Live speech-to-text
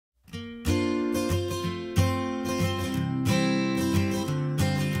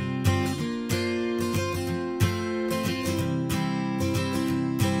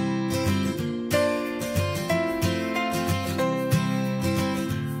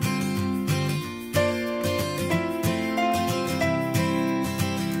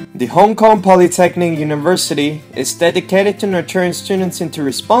The Hong Kong Polytechnic University is dedicated to nurturing students into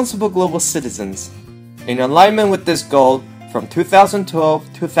responsible global citizens. In alignment with this goal, from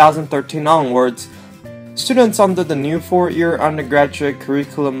 2012-2013 onwards, students under the new 4-year undergraduate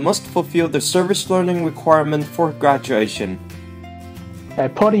curriculum must fulfill the service learning requirement for graduation.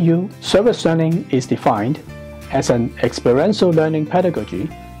 At PolyU, service learning is defined as an experiential learning pedagogy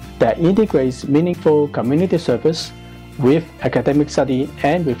that integrates meaningful community service with academic study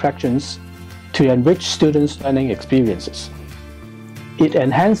and reflections to enrich students' learning experiences. It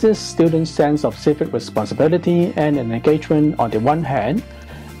enhances students' sense of civic responsibility and engagement on the one hand,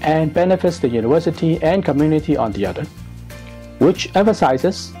 and benefits the university and community on the other, which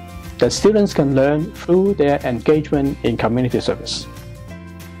emphasizes that students can learn through their engagement in community service.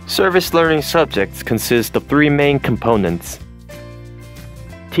 Service learning subjects consist of 3 main components: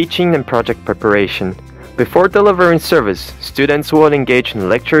 teaching and project preparation. Before delivering service, students will engage in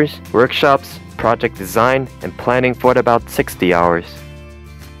lectures, workshops, project design, and planning for about 60 hours.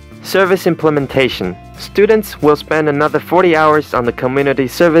 Service implementation. Students will spend another 40 hours on the community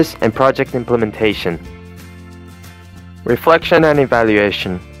service and project implementation. Reflection and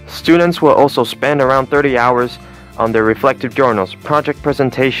evaluation. Students will also spend around 30 hours on their reflective journals, project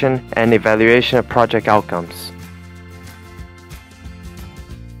presentation, and evaluation of project outcomes.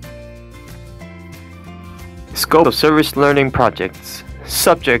 Scope of service learning projects.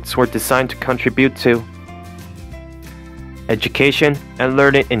 Subjects were designed to contribute to education and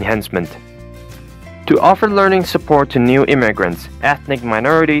learning enhancement, to offer learning support to new immigrants, ethnic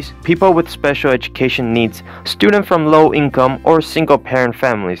minorities, people with special education needs, students from low-income or single-parent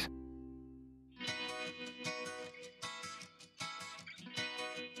families.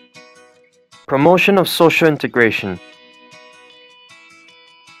 Promotion of social integration,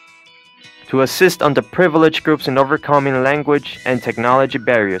 to assist underprivileged groups in overcoming language and technology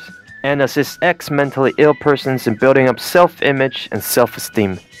barriers, and assist ex-mentally ill persons in building up self-image and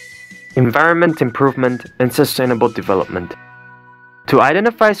self-esteem. Environment improvement and sustainable development, to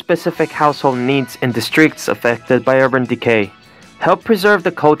identify specific household needs in districts affected by urban decay, help preserve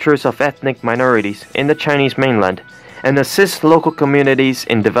the cultures of ethnic minorities in the Chinese mainland, and assist local communities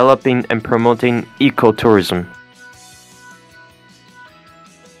in developing and promoting ecotourism.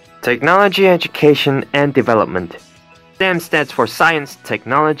 Technology, education, and development. STEM stands for Science,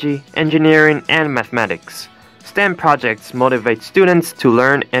 Technology, Engineering, and Mathematics. STEM projects motivate students to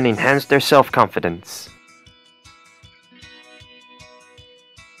learn and enhance their self-confidence.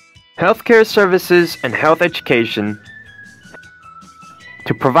 Healthcare services and health education.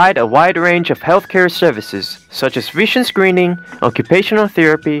 To provide a wide range of healthcare services such as vision screening, occupational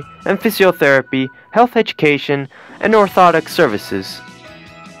therapy and physiotherapy, health education, and orthotic services.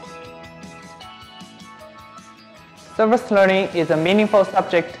 Service learning is a meaningful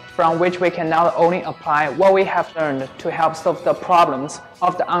subject from which we can not only apply what we have learned to help solve the problems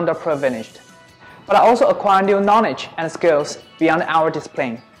of the underprivileged, but also acquire new knowledge and skills beyond our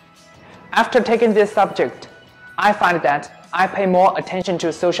discipline. After taking this subject, I find that I pay more attention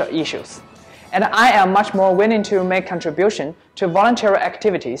to social issues, and I am much more willing to make contribution to voluntary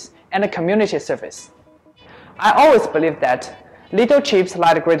activities and community service. I always believe that little chips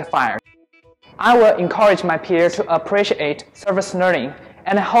light great fires. I will encourage my peers to appreciate service learning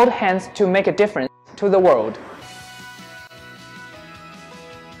and hold hands to make a difference to the world.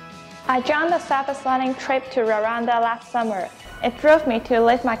 I joined the service learning trip to Rwanda last summer. It drove me to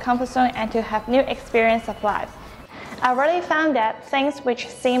leave my comfort zone and to have new experience of life. I really found that things which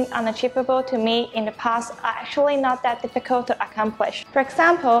seemed unachievable to me in the past are actually not that difficult to accomplish. For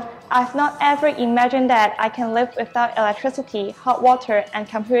example, I've not ever imagined that I can live without electricity, hot water, and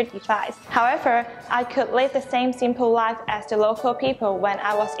computer device. However, I could live the same simple life as the local people when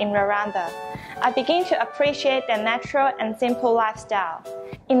I was in Rwanda. I began to appreciate their natural and simple lifestyle.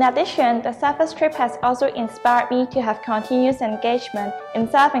 In addition, the service trip has also inspired me to have continuous engagement in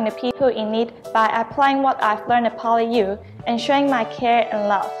serving the people in need by applying what I've learned at PolyU and showing my care and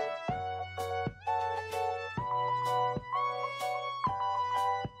love.